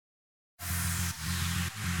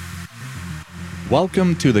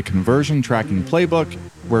Welcome to the Conversion Tracking Playbook,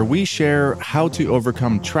 where we share how to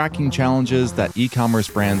overcome tracking challenges that e-commerce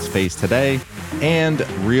brands face today and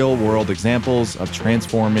real-world examples of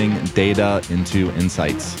transforming data into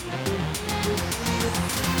insights.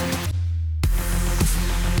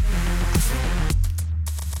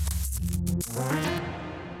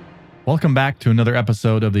 Welcome back to another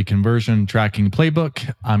episode of the Conversion Tracking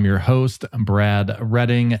Playbook. I'm your host, Brad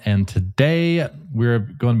Redding, and today we're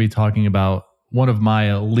going to be talking about one of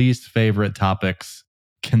my least favorite topics,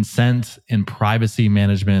 consent and privacy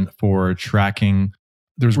management for tracking.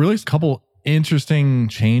 There's really a couple interesting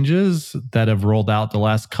changes that have rolled out the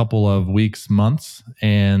last couple of weeks, months,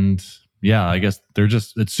 and yeah, I guess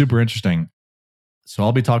it's super interesting. So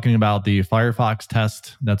I'll be talking about the Firefox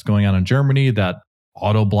test that's going on in Germany that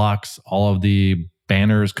auto blocks all of the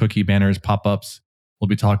banners, cookie banners, pop-ups. We'll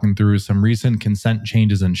be talking through some recent consent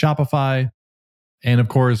changes in Shopify. And of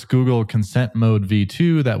course, Google Consent Mode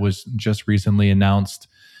V2 that was just recently announced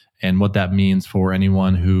and what that means for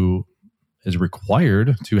anyone who is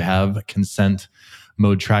required to have consent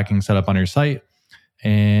mode tracking set up on your site.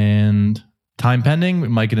 And time pending, we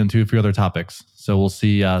might get into a few other topics. So we'll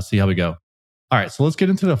see how we go. All right, so let's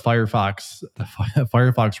get into the Firefox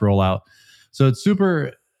rollout. So it's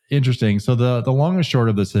super interesting. So the long and short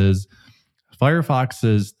of this is Firefox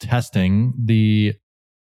is testing the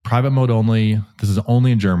private mode only. This is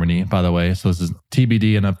only in Germany, by the way. So this is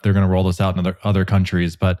TBD, and they're going to roll this out in other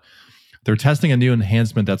countries. But they're testing a new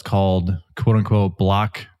enhancement that's called "quote unquote"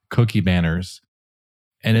 block cookie banners,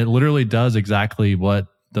 and it literally does exactly what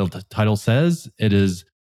the title says. It is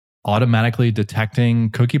automatically detecting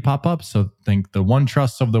cookie pop-ups. So think the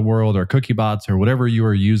OneTrusts of the world or cookie bots or whatever you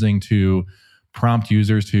are using to prompt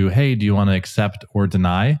users to, hey, do you want to accept or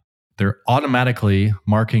deny? They're automatically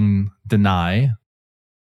marking deny.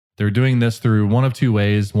 They're doing this through one of two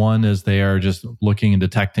ways. One is they are just looking and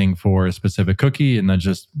detecting for a specific cookie and then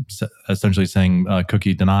just essentially saying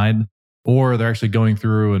cookie denied. Or they're actually going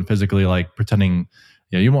through and physically like pretending,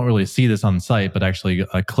 you won't really see this on site, but actually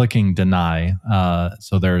clicking deny.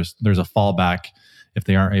 So there's a fallback if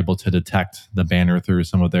they aren't able to detect the banner through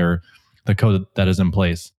some of the code that is in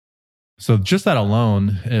place. So just that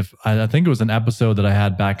alone, if I think it was an episode that I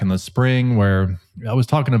had back in the spring where I was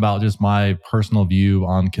talking about just my personal view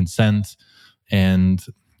on consent, and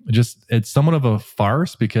just it's somewhat of a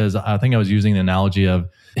farce because I think I was using the analogy of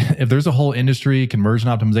if there's a whole industry, conversion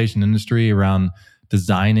optimization industry around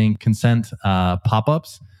designing consent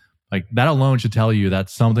pop-ups, like that alone should tell you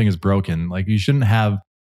that something is broken. Like you shouldn't have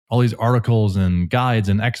all these articles and guides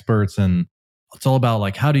and experts, and it's all about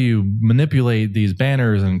like how do you manipulate these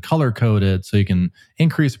banners and color code it so you can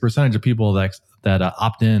increase the percentage of people that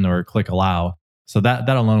opt in or click allow. So that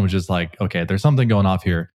alone was just like, okay, there's something going off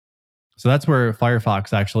here. So that's where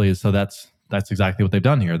Firefox actually is. So that's exactly what they've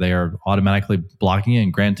done here. They are automatically blocking it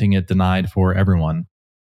and granting it denied for everyone.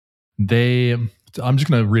 I'm just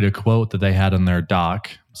going to read a quote that they had in their doc.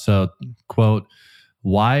 So, quote,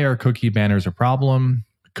 "Why are cookie banners a problem?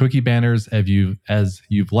 Cookie banners, as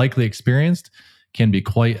you've likely experienced, can be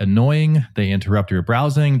quite annoying. They interrupt your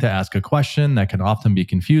browsing to ask a question that can often be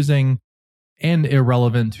confusing and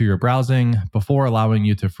irrelevant to your browsing before allowing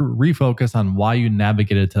you to refocus on why you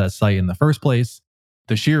navigated to that site in the first place.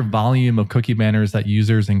 The sheer volume of cookie banners that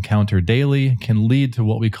users encounter daily can lead to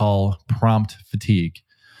what we call prompt fatigue."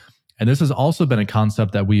 And this has also been a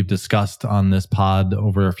concept that we've discussed on this pod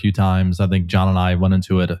over a few times. I think John and I went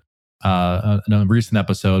into it in a recent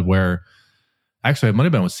episode where, actually it might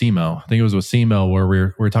have been with SEMO. I think it was with SEMO where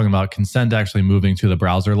we're talking about consent actually moving to the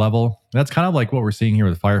browser level. And that's kind of like what we're seeing here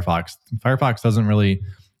with Firefox. Firefox doesn't really,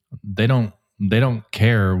 they don't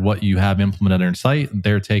care what you have implemented on your site.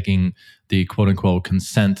 They're taking the quote unquote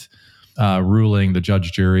consent ruling, the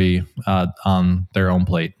judge jury on their own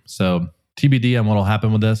plate. So TBD on what will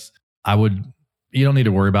happen with this. You don't need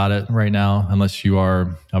to worry about it right now unless you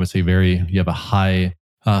are obviously you have a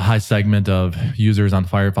high segment of users on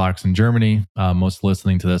Firefox in Germany. Most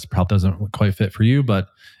listening to this probably doesn't quite fit for you. But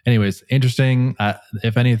anyways, interesting.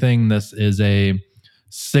 If anything, this is a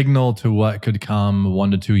signal to what could come 1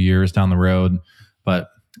 to 2 years down the road. But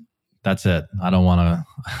that's it. I don't want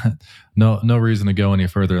to, no reason to go any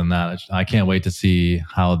further than that. I can't wait to see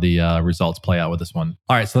how the results play out with this one.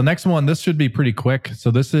 All right, so the next one, this should be pretty quick. So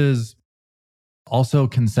this is also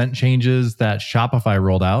consent changes that Shopify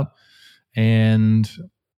rolled out. And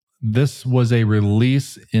this was a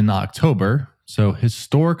release in October. So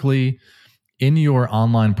historically, in your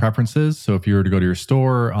online preferences, so if you were to go to your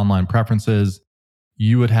store, online preferences,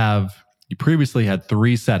 you previously had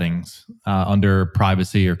 3 settings under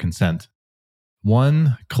privacy or consent.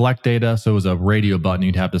 One, collect data. So it was a radio button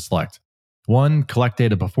you'd have to select. One, collect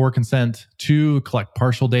data before consent. Two, collect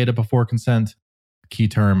partial data before consent. Key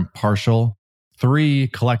term, partial. Three,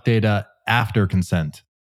 collect data after consent.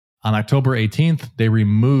 On October 18th, they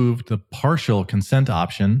removed the partial consent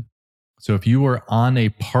option. So if you were on a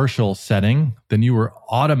partial setting, then you were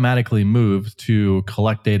automatically moved to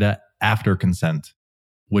collect data after consent,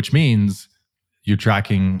 which means you're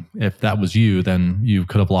tracking. If that was you, then you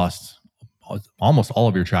could have lost almost all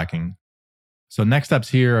of your tracking. So next steps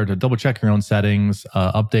here are to double check your own settings,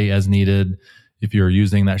 update as needed. If you're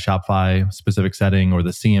using that Shopify specific setting or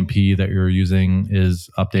the CMP that you're using is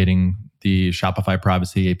updating the Shopify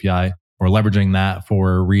privacy API or leveraging that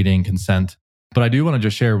for reading consent. But I do want to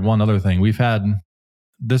just share one other thing.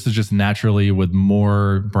 This is just naturally with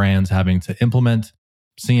more brands having to implement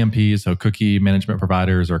CMPs, so cookie management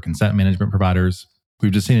providers or consent management providers.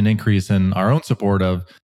 We've just seen an increase in our own support of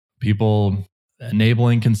people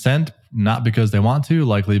enabling consent, not because they want to,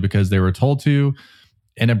 likely because they were told to,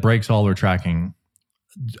 and it breaks all their tracking.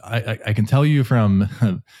 I can tell you from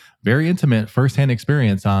very intimate firsthand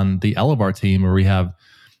experience on the Elevar team, where we have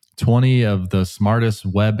 20 of the smartest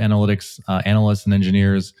web analytics analysts and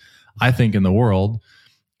engineers, I think, in the world.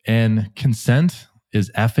 And consent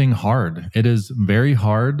is effing hard. It is very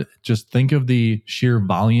hard. Just think of the sheer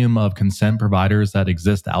volume of consent providers that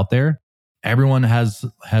exist out there. Everyone has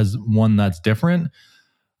one that's different.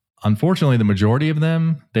 Unfortunately, the majority of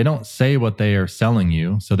them, they don't say what they are selling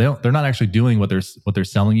you. So they're not actually doing what they're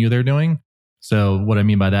selling you they're doing. So what I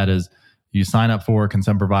mean by that is you sign up for a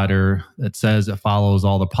consent provider that says it follows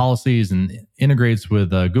all the policies and integrates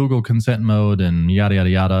with Google consent mode and yada, yada,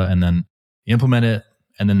 yada, and then you implement it.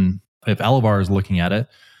 And then if Elevar is looking at it,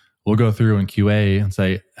 we'll go through in QA and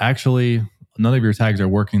say, actually, none of your tags are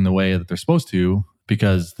working the way that they're supposed to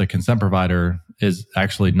because the consent provider is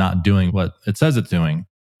actually not doing what it says it's doing.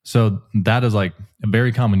 So that is like a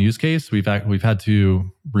very common use case. We've had to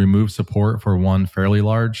remove support for one fairly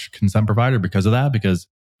large consent provider because of that, because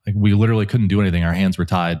like we literally couldn't do anything. Our hands were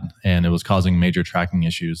tied and it was causing major tracking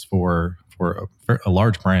issues for a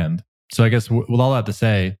large brand. So I guess with all that to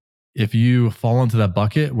say, if you fall into that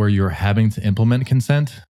bucket where you're having to implement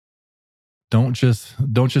consent, don't just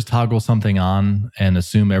toggle something on and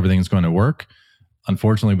assume everything's going to work.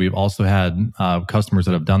 Unfortunately, we've also had customers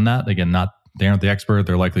that have done that. Again, they aren't the expert.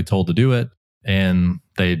 They're likely told to do it, and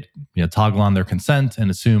they toggle on their consent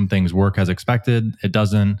and assume things work as expected. It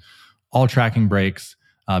doesn't. All tracking breaks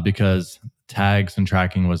because tags and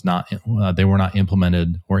tracking they were not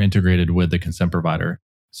implemented or integrated with the consent provider.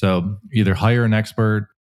 So either hire an expert,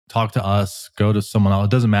 talk to us, go to someone else.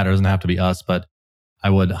 It doesn't matter. It doesn't have to be us, but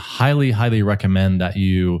I would highly, highly recommend that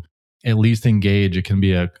you at least engage. It can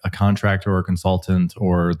be a contractor or a consultant,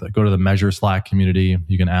 or go to the Measure Slack community.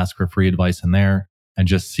 You can ask for free advice in there and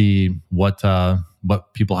just see what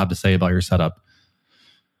people have to say about your setup.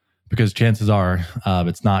 Because chances are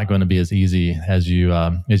it's not going to be as easy as you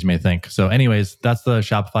may think. So anyways, that's the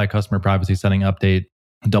Shopify customer privacy setting update.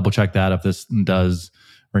 Double check that if this does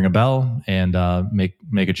ring a bell, and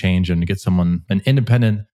make a change and get an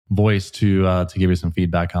independent voice to give you some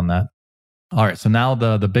feedback on that. All right, so now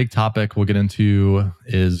the big topic we'll get into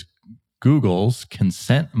is Google's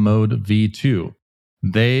consent mode V2.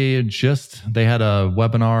 They had a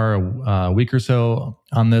webinar a week or so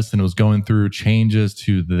on this, and it was going through changes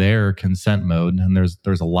to their consent mode, and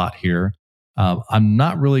there's a lot here. I'm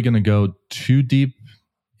not really going to go too deep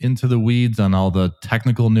into the weeds on all the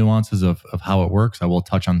technical nuances of how it works. I will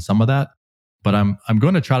touch on some of that, but I'm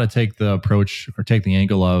going to try to take the approach or take the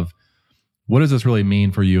angle of, what does this really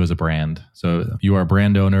mean for you as a brand? So if you are a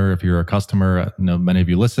brand owner, if you're a customer, many of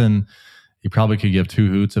you listen, you probably could give two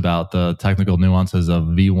hoots about the technical nuances of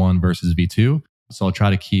V1 versus V2. So I'll try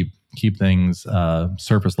to keep things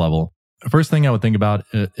surface level. The first thing I would think about,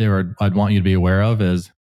 or I'd want you to be aware of,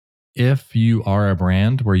 is if you are a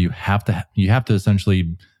brand where you have to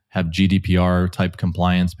essentially have GDPR type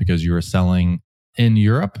compliance because you are selling in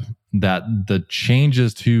Europe, that the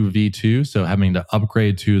changes to V2, so having to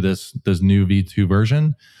upgrade to this new V2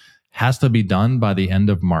 version, has to be done by the end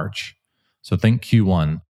of March. So think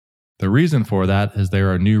Q1. The reason for that is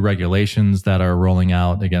there are new regulations that are rolling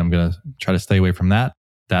out. Again, I'm going to try to stay away from that.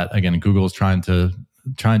 That again, Google is trying to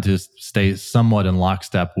stay somewhat in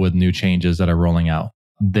lockstep with new changes that are rolling out.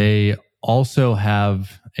 They also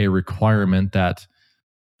have a requirement that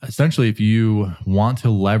essentially, if you want to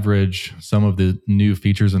leverage some of the new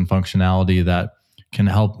features and functionality that can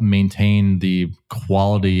help maintain the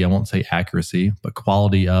quality, I won't say accuracy, but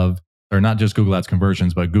quality of, or not just Google Ads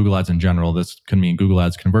conversions, but Google Ads in general. This could mean Google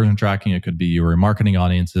Ads conversion tracking. It could be your marketing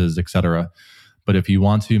audiences, et cetera. But if you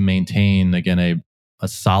want to maintain, again, a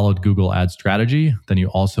solid Google ad strategy, then you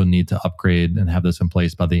also need to upgrade and have this in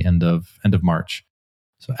place by the end of March.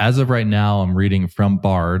 So as of right now, I'm reading from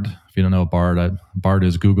Bard. If you don't know Bard, Bard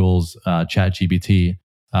is Google's ChatGPT.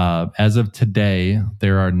 As of today,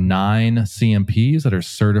 there are 9 CMPs that are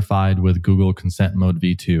certified with Google Consent Mode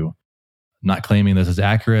V2. Not claiming this is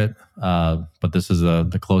accurate, but this is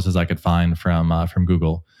the closest I could find from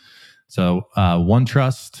Google. So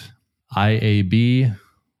OneTrust, IAB,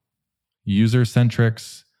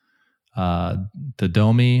 UserCentrics,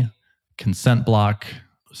 Dodomi, Consent Block,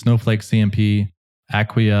 Snowflake CMP,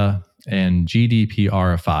 Acquia, and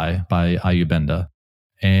GDPRify by Ayubenda.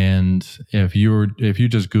 And if you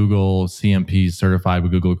just Google CMP certified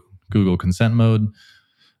with Google Consent Mode,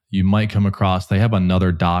 you might come across, they have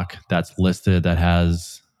another doc that's listed that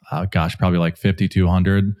has, probably like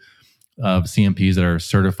 5,200 of CMPs that are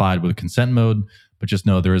certified with consent mode, but just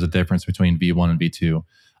know there is a difference between V1 and V2.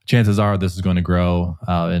 Chances are this is going to grow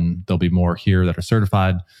and there'll be more here that are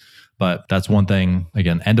certified. But that's one thing,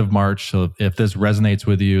 again, end of March. So if this resonates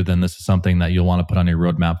with you, then this is something that you'll want to put on your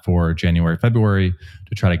roadmap for January, February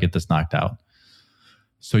to try to get this knocked out.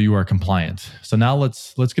 So you are compliant. So now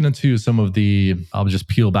let's get into some of I'll just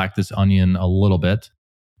peel back this onion a little bit.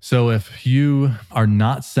 So if you are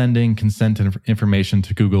not sending consent information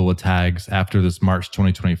to Google with tags after this March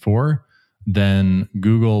 2024, then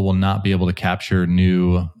Google will not be able to capture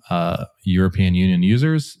new European Union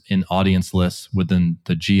users in audience lists within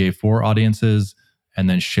the GA4 audiences and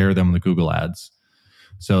then share them with Google Ads.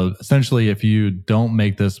 So essentially, if you don't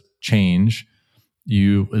make this change,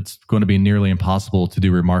 it's going to be nearly impossible to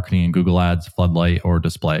do remarketing in Google Ads, Floodlight, or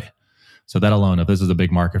Display. So that alone, if this is a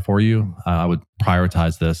big market for you, I would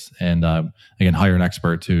prioritize this and again, hire an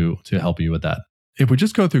expert to help you with that. If we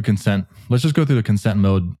just go through consent, let's just go through the consent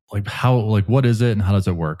mode. What is it and how does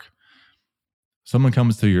it work? Someone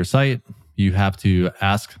comes to your site, you have to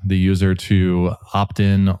ask the user to opt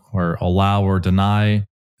in or allow or deny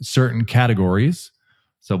certain categories.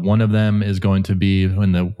 So one of them is going to be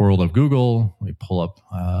in the world of Google. Let me pull up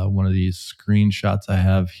one of these screenshots I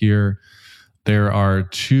have here. There are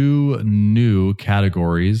 2 new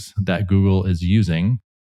categories that Google is using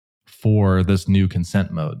for this new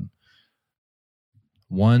consent mode.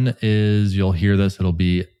 One is, you'll hear this, it'll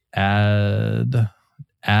be ad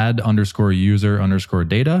underscore user underscore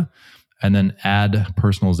data, and then ad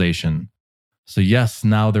personalization. So yes,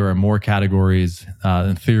 now there are more categories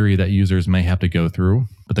in theory that users may have to go through,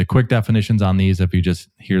 but the quick definitions on these, if you just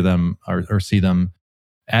hear them or see them,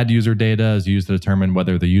 ad user data is used to determine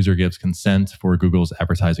whether the user gives consent for Google's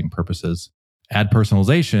advertising purposes. Ad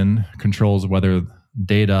personalization controls whether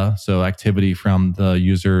data, so activity from the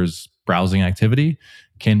user's browsing activity,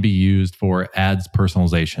 can be used for ads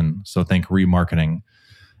personalization. So think remarketing.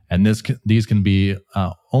 And these can be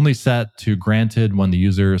only set to granted when the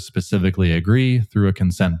user specifically agree through a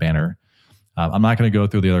consent banner. I'm not going to go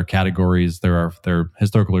through the other categories. There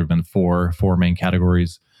historically have been four main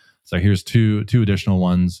categories. So here's two additional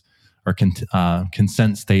ones. Or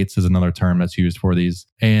consent states is another term that's used for these.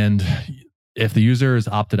 And if the user is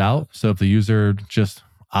opted out, so if the user just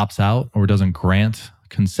opts out or doesn't grant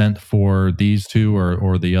consent for these 2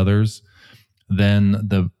 or the others, then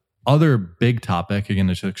the other big topic, again,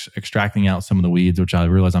 is extracting out some of the weeds, which I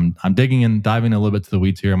realize I'm diving a little bit to the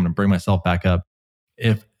weeds here. I'm going to bring myself back up.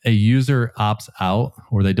 If a user opts out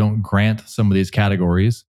or they don't grant some of these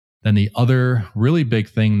categories, then the other really big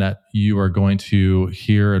thing that you are going to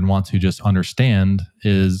hear and want to just understand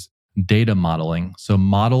is data modeling. So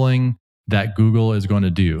modeling that Google is going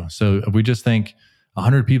to do. So if we just think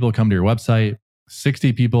 100 people come to your website,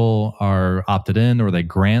 60 people are opted in or they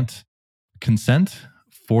grant consent,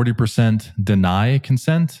 40% deny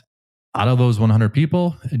consent. Out of those 100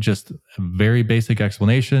 people, just a very basic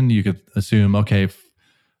explanation, you could assume, okay,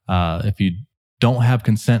 if you don't have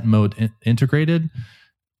consent mode integrated,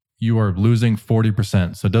 you are losing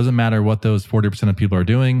 40%. So it doesn't matter what those 40% of people are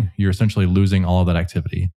doing, you're essentially losing all of that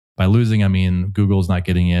activity. By losing, I mean Google's not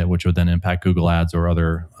getting it, which would then impact Google Ads or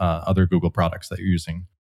other Google products that you're using.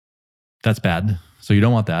 That's bad. So you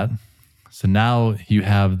don't want that. So now you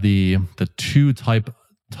have the 2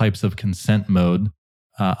 types of consent mode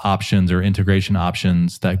options or integration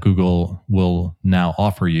options that Google will now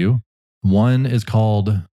offer you. One is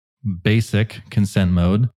called basic consent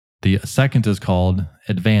mode. The second is called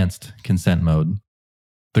advanced consent mode.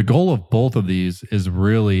 The goal of both of these is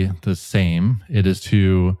really the same. It is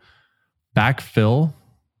to backfill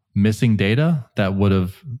missing data that would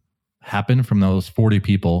have happened from those 40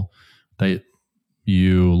 people that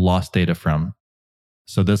you lost data from.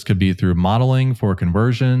 So this could be through modeling for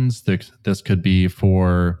conversions. This could be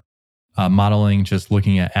for modeling just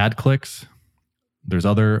looking at ad clicks. There's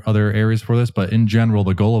other areas for this, but in general,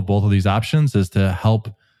 the goal of both of these options is to help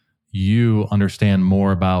you understand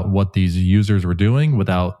more about what these users were doing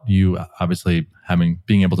without you obviously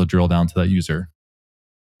being able to drill down to that user.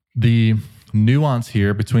 The nuance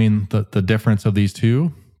here between the difference of these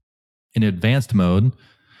two, in advanced mode,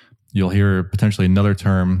 you'll hear potentially another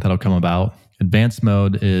term that'll come about. Advanced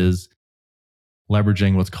mode is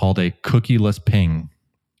leveraging what's called a cookieless ping.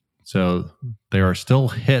 So there are still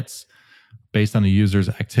hits based on the user's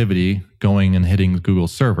activity going and hitting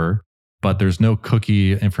Google's server, but there's no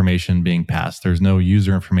cookie information being passed. There's no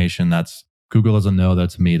user information that's Google doesn't know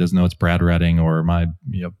that's me, doesn't know it's Brad Redding or my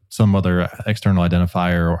some other external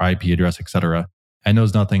identifier or IP address, etc. It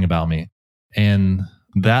knows nothing about me. And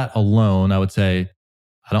that alone, I would say,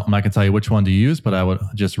 I'm not going to tell you which one to use, but I would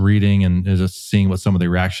just reading and just seeing what some of the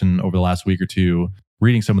reaction over the last week or two,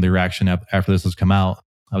 reading some of the reaction after this has come out,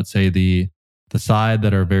 I would say the side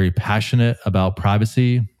that are very passionate about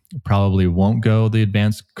privacy probably won't go the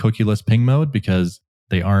advanced cookieless ping mode because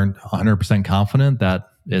they aren't 100% confident that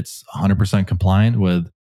it's 100% compliant with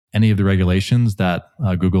any of the regulations that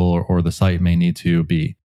Google or the site may need to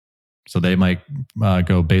be. So they might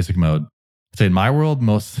go basic mode. I'd say in my world,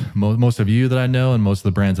 most of you that I know and most of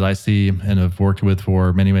the brands that I see and have worked with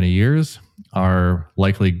for many, many years are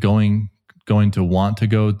likely going to want to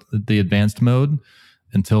go the advanced mode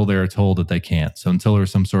until they're told that they can't. So until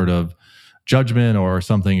there's some sort of judgment or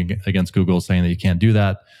something against Google saying that you can't do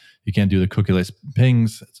that, you can't do the cookieless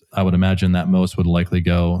pings, I would imagine that most would likely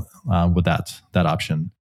go with that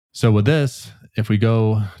option. So with this, if we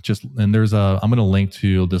go and I'm going to link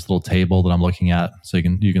to this little table that I'm looking at so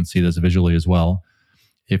you can see this visually as well.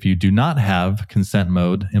 If you do not have consent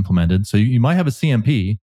mode implemented, so you might have a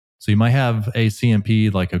CMP, so you might have a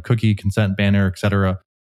CMP like a cookie consent banner, etc.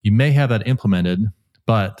 You may have that implemented,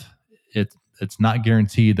 but it's not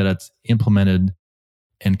guaranteed that it's implemented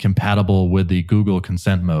and compatible with the Google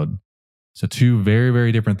consent mode. So two very,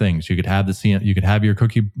 very different things. You could have you could have your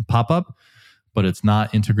cookie pop up, but it's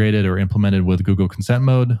not integrated or implemented with Google consent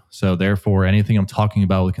mode. So therefore, anything I'm talking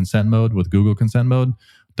about with consent mode, with Google consent mode,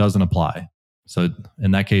 doesn't apply. So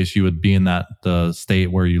in that case, you would be in the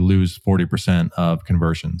state where you lose 40% of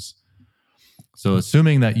conversions. So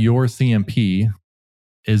assuming that your CMP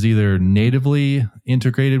is either natively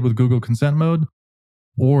integrated with Google consent mode,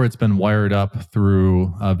 or it's been wired up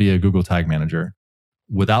through via Google Tag Manager.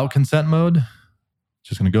 Without consent mode,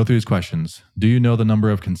 just going to go through these questions. Do you know the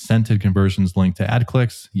number of consented conversions linked to ad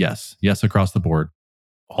clicks? Yes. Yes, across the board.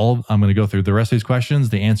 I'm going to go through the rest of these questions.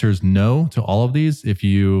 The answer is no to all of these if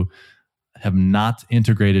you have not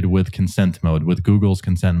integrated with consent mode, with Google's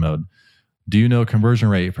consent mode. Do you know conversion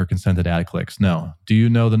rate for consented ad clicks? No. Do you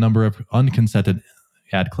know the number of unconsented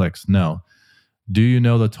ad clicks? No. Do you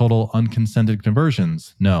know the total unconsented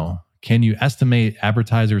conversions? No. Can you estimate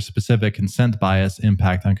advertiser-specific consent bias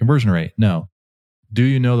impact on conversion rate? No. Do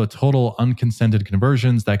you know the total unconsented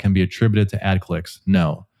conversions that can be attributed to ad clicks?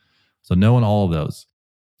 No. So no on all of those.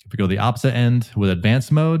 If we go the opposite end with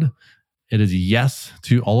advanced mode, it is yes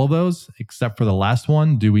to all of those, except for the last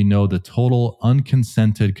one. Do we know the total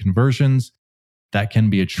unconsented conversions that can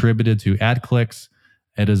be attributed to ad clicks?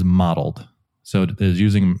 It is modeled. So it is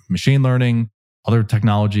using machine learning, other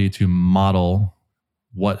technology to model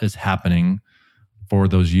what is happening for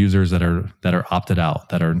those users that are opted out,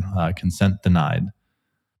 that are consent denied.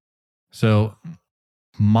 So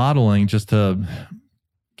modeling, just to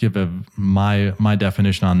give my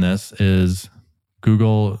definition on this, is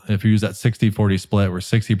Google, if you use that 60-40 split where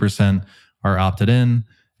 60% are opted in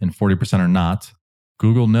and 40% are not,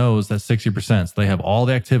 Google knows that 60%, so they have all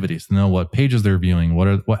the activities. They know what pages they're viewing,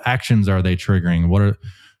 what actions are they triggering,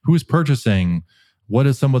 who's purchasing, what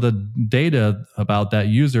is some of the data about that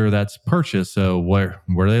user that's purchased? So where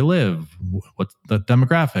do they live? What's the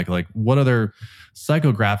demographic? Like what other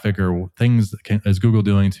psychographic or things is Google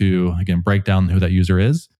doing to, again, break down who that user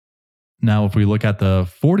is? Now, if we look at the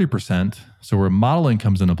 40%, so where modeling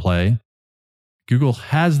comes into play, Google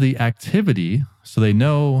has the activity, so they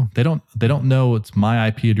don't know it's my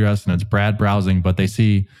IP address and it's Brad browsing, but they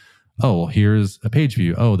see, oh, here's a page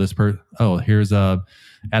view. Oh, here's a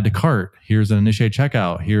add to cart. Here's an initiate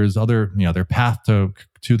checkout. Here's other, their path to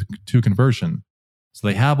conversion. So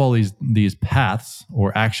they have all these paths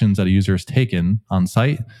or actions that a user has taken on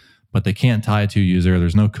site, but they can't tie it to a user.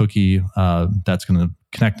 There's no cookie that's going to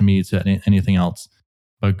connect me to anything else.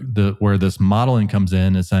 But where this modeling comes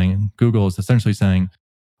in is saying, Google is essentially saying,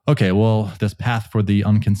 okay, well, this path for the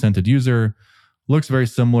unconsented user looks very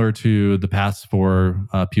similar to the paths for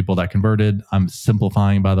people that converted. I'm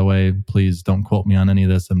simplifying, by the way. Please don't quote me on any of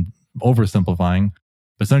this. I'm oversimplifying.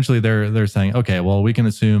 But essentially, they're saying, okay, well, we can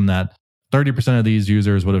assume that 30% of these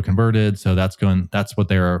users would have converted. So that's what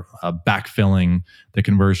they're backfilling the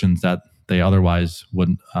conversions that they otherwise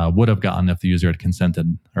would have gotten if the user had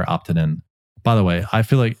consented or opted in. By the way, I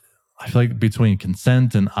feel like between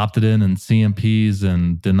consent and opted in and CMPs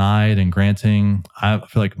and denied and granting, I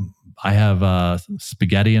feel like I have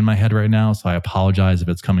spaghetti in my head right now. So I apologize if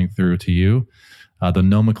it's coming through to you. The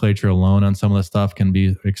nomenclature alone on some of this stuff can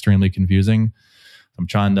be extremely confusing. I'm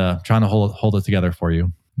trying to hold it together for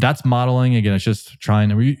you. That's modeling. Again, it's just you're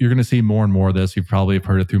going to see more and more of this. You've probably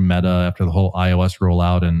heard it through Meta after the whole iOS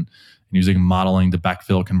rollout and using modeling to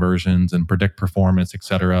backfill conversions and predict performance, et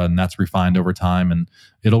cetera. And that's refined over time, and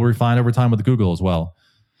it'll refine over time with Google as well.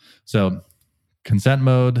 So consent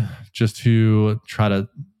mode, just to try to,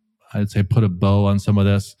 I'd say, put a bow on some of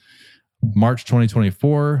this. March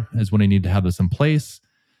 2024 is when you need to have this in place.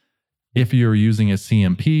 If you're using a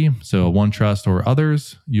CMP, so a OneTrust or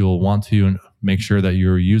others, you'll want to make sure that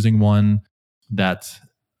you're using one that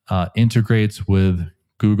integrates with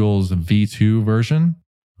Google's V2 version.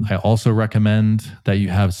 I also recommend that you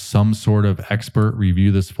have some sort of expert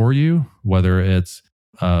review this for you, whether it's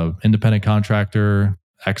independent contractor,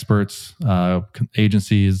 experts,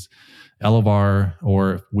 agencies, Elevar,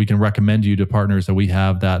 or we can recommend you to partners that we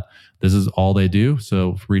have that this is all they do.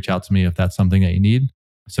 So reach out to me if that's something that you need.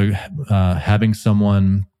 So having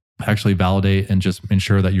someone actually validate and just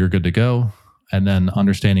ensure that you're good to go, and then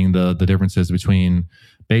understanding the differences between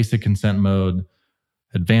basic consent mode,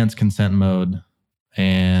 advanced consent mode,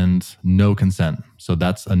 and no consent. So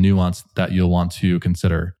that's a nuance that you'll want to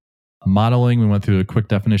consider. Modeling, we went through a quick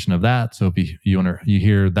definition of that. So if you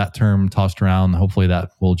hear that term tossed around, hopefully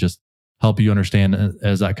that will just help you understand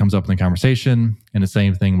as that comes up in the conversation. And the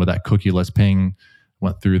same thing with that cookieless ping,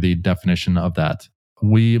 went through the definition of that.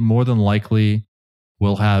 We more than likely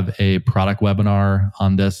will have a product webinar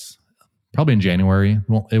on this probably in January.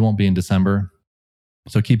 It won't be in December.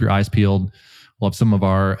 So keep your eyes peeled. We'll have some of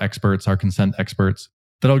our experts, our consent experts,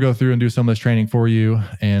 that'll go through and do some of this training for you.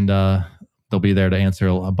 And they'll be there to answer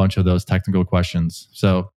a bunch of those technical questions.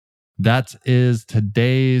 So that is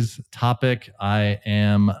today's topic. I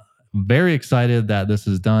am very excited that this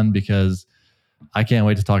is done because I can't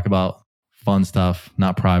wait to talk about fun stuff,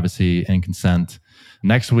 not privacy and consent.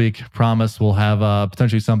 Next week, promise, we'll have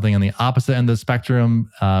potentially something on the opposite end of the spectrum.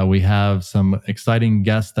 We have some exciting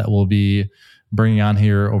guests that we'll be bringing on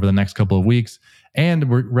here over the next couple of weeks. And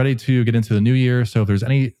we're ready to get into the new year. So if there's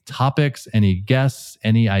any topics, any guests,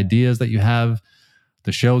 any ideas that you have,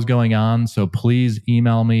 the show's going on. So please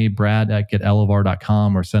email me,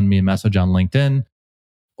 brad@getelevar.com, or send me a message on LinkedIn.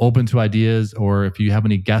 Open to ideas, or if you have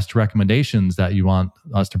any guest recommendations that you want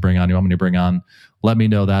us to bring on, you want me to bring on, let me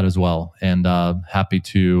know that as well. And love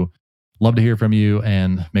to hear from you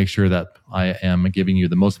and make sure that I am giving you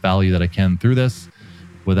the most value that I can through this.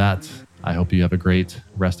 With that, I hope you have a great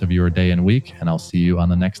rest of your day and week, and I'll see you on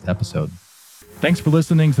the next episode. Thanks for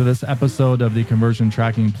listening to this episode of the Conversion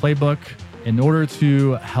Tracking Playbook. In order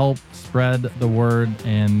to help spread the word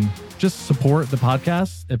and just support the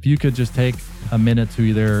podcast, if you could just take a minute to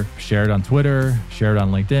either share it on Twitter, share it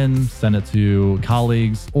on LinkedIn, send it to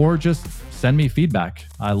colleagues, or just send me feedback.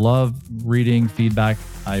 I love reading feedback.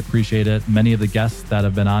 I appreciate it. Many of the guests that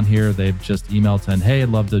have been on here, they've just emailed saying, hey, I'd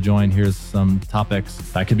love to join. Here's some topics.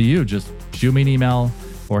 That could be you. Just shoot me an email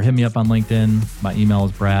or hit me up on LinkedIn. My email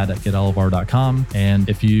is brad@getelevar.com. And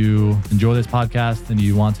if you enjoy this podcast and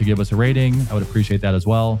you want to give us a rating, I would appreciate that as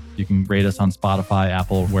well. You can rate us on Spotify,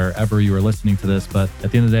 Apple, wherever you are listening to this. But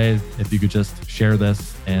at the end of the day, if you could just share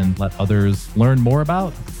this and let others learn more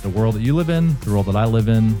about the world that you live in, the world that I live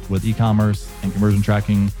in with e-commerce and conversion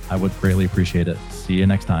tracking, I would greatly appreciate it. See you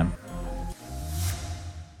next time.